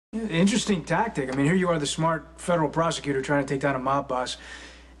Interesting tactic. I mean, here you are, the smart federal prosecutor trying to take down a mob boss,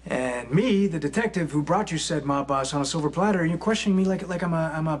 and me, the detective who brought you said mob boss on a silver platter, and you're questioning me like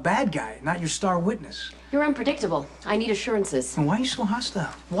I'm a bad guy, not your star witness. You're unpredictable. I need assurances. And why are you so hostile?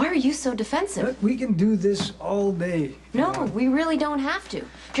 Why are you so defensive? Look, we can do this all day. No, we really don't have to.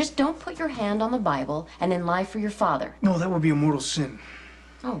 Just don't put your hand on the Bible and then lie for your father. No, that would be a mortal sin.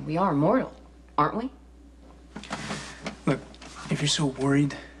 Oh, we are mortal, aren't we? Look, if you're so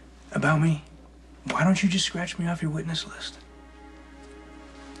worried about me, why don't you just scratch me off your witness list?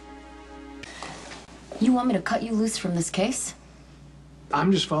 You want me to cut you loose from this case?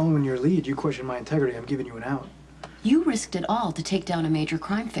 I'm just following your lead. You question my integrity. I'm giving you an out. You risked it all to take down a major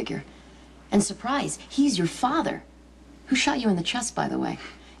crime figure. And surprise, he's your father. Who shot you in the chest, by the way?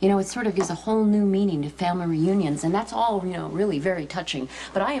 You know, it sort of gives a whole new meaning to family reunions, and that's all, you know, really very touching.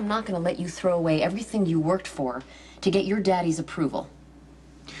 But I am not going to let you throw away everything you worked for to get your daddy's approval.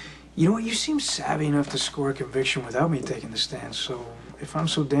 You know what? You seem savvy enough to score a conviction without me taking the stand, so if I'm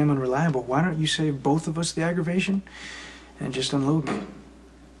so damn unreliable, why don't you save both of us the aggravation and just unload me?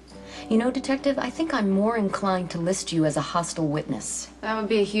 You know, Detective, I think I'm more inclined to list you as a hostile witness. That would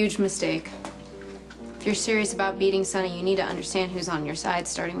be a huge mistake. If you're serious about beating Sonny, you need to understand who's on your side,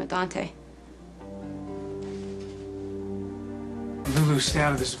 starting with Dante. Lulu, stay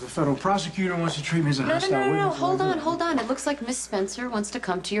out of this. If the federal prosecutor wants to treat me as a hostile witness... No, hold on. It looks like Miss Spencer wants to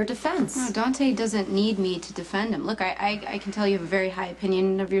come to your defense. No, Dante doesn't need me to defend him. Look, I can tell you have a very high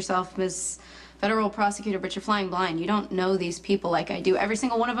opinion of yourself, Ms. Federal Prosecutor, but you're flying blind. You don't know these people like I do. Every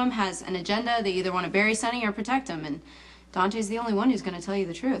single one of them has an agenda. They either want to bury Sonny or protect him, and Dante's the only one who's going to tell you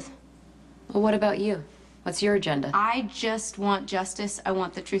the truth. Well, what about you? What's your agenda? I just want justice. I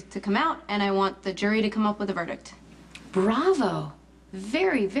want the truth to come out, and I want the jury to come up with a verdict. Bravo.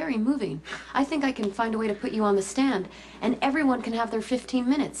 Very, very moving. I think I can find a way to put you on the stand, and everyone can have their 15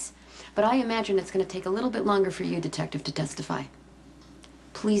 minutes. But I imagine it's going to take a little bit longer for you, Detective, to testify.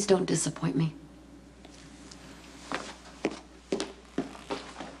 Please don't disappoint me.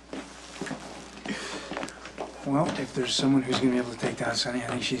 Well, if there's someone who's going to be able to take down Sonny, I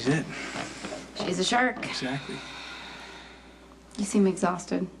think she's it. She's a shark. Exactly. You seem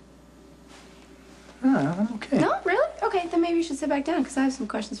exhausted. I'm okay. No, really? Okay, then maybe you should sit back down, because I have some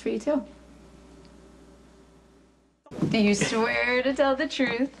questions for you, too. Do you swear to tell the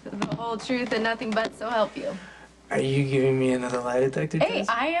truth, the whole truth, and nothing but so help you? Are you giving me another lie detector test? Hey,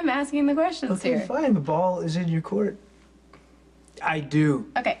 I am asking the questions here. Okay, fine. The ball is in your court. I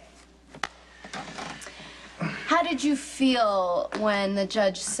do. Okay. How did you feel when the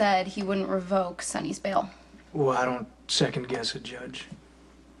judge said he wouldn't revoke Sonny's bail? Well, I don't second guess a judge.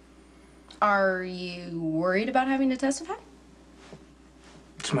 Are you worried about having to testify?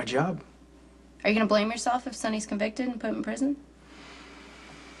 It's my job. Are you going to blame yourself if Sonny's convicted and put in prison?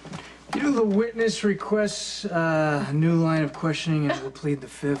 You know, the witness requests a new line of questioning and will plead the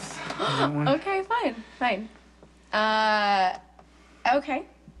fifth. That one? Okay, fine. Okay.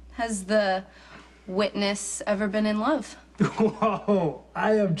 Has the witness ever been in love? Whoa,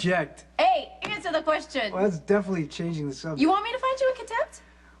 I object. Hey, answer the question. Well, that's definitely changing the subject. You want me to find you in contempt?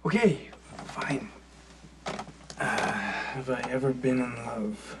 Okay, fine. Have I ever been in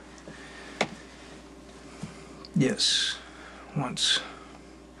love? Yes, once.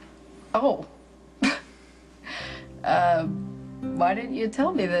 Oh. Why didn't you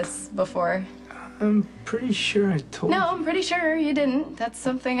tell me this before? I'm pretty sure I told you. No, I'm pretty sure you didn't. That's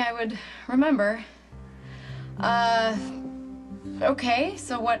something I would remember. Okay,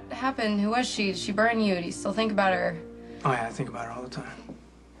 so what happened? Who was she? Did she burn you? Do you still think about her? Oh, yeah, I think about her all the time.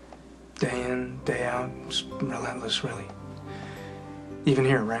 Day in, day out. It's relentless, really. Even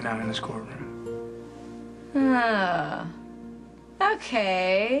here, right now, in this courtroom.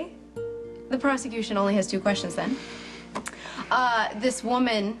 Okay. The prosecution only has 2 questions, then. This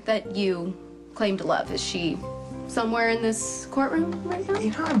woman that you claim to love, is she somewhere in this courtroom right now?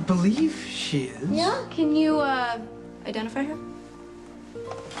 You know, I believe she is. Yeah? Can you, identify her?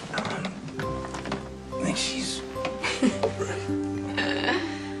 I think she's...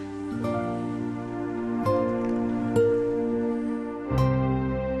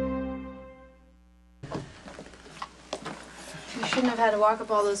 You shouldn't have had to walk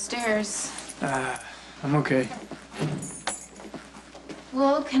up all those stairs. I'm okay.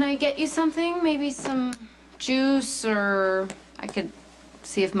 Well, can I get you something? Maybe some juice, or I could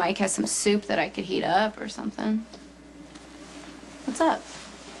see if Mike has some soup that I could heat up or something. What's up?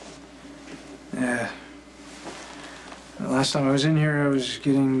 Yeah. The last time I was in here, I was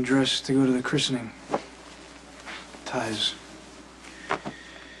getting dressed to go to the christening. Ties.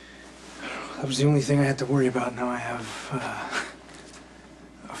 That was the only thing I had to worry about. Now I have,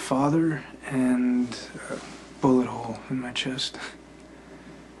 father and a bullet hole in my chest.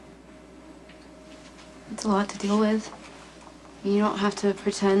 It's a lot to deal with. You don't have to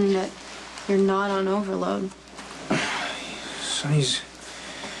pretend that you're not on overload. Sonny's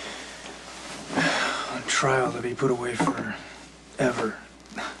on trial to be put away forever.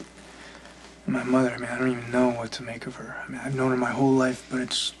 My mother, I mean, I don't even know what to make of her. I mean, I've known her my whole life, but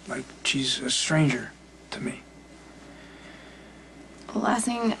it's like she's a stranger to me. The last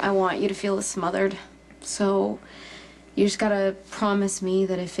thing I want you to feel is smothered. So you just gotta promise me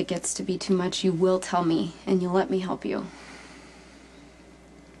that if it gets to be too much, you will tell me and you'll let me help you.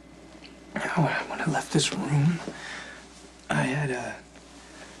 When I left this room, I had a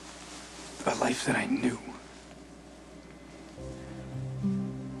life that I knew.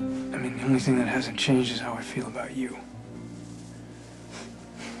 I mean, the only thing that hasn't changed is how I feel about you.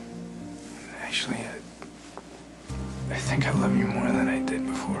 Actually, I think I love you more than I did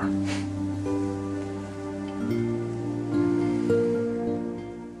before.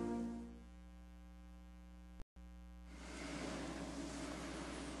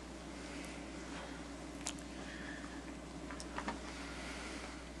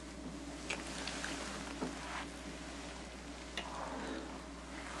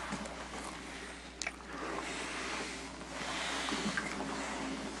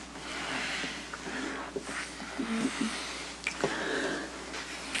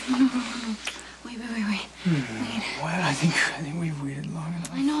 Wait. What? I think we've waited long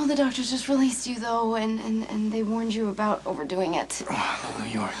enough. I know the doctors just released you, though, and they warned you about overdoing it. Oh, Lulu,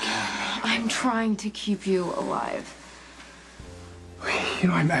 you are kidding me. I'm trying to keep you alive. You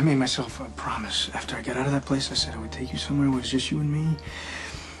know, I made myself a promise. After I got out of that place, I said I would take you somewhere where it was just you and me,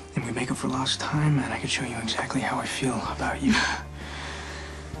 and we'd make up for lost time, and I could show you exactly how I feel about you.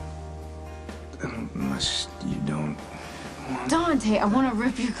 Unless you don't want... Dante, I want to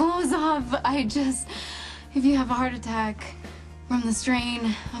rip your clothes off. If you have a heart attack from the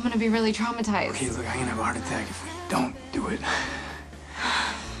strain, I'm going to be really traumatized. Okay, look, I'm going to have a heart attack if we don't do it.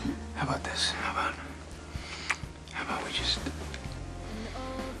 How about this? How about we just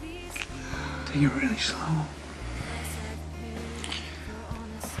take it really slow.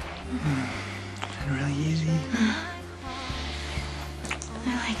 And really easy.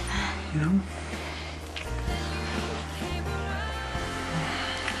 I like that. You know?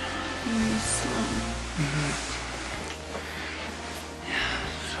 Very slow. Yeah,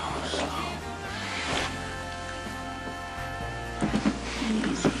 so slow.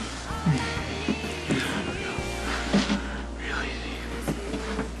 Easy. Real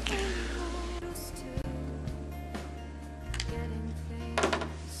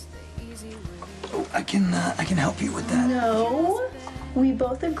easy. Oh, I can help you with that. No, we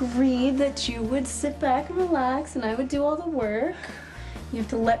both agreed that you would sit back and relax and I would do all the work. You have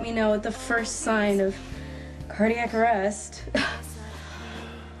to let me know at the first sign of cardiac arrest.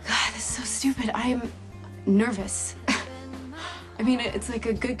 God, this is so stupid. I'm nervous. I mean, it's like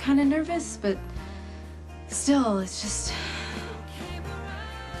a good kind of nervous, but still, it's just...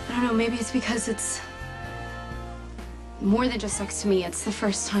 I don't know, maybe it's because it's more than just sex to me. It's the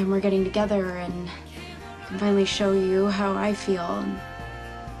first time we're getting together and I can finally show you how I feel. And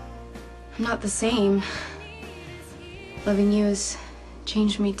I'm not the same. Loving you has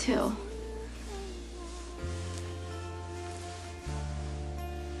changed me too.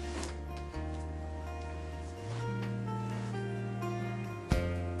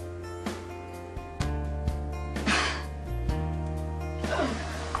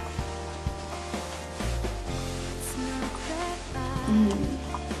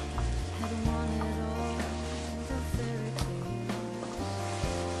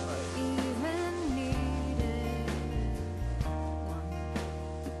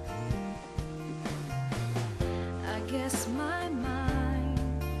 Guess my mind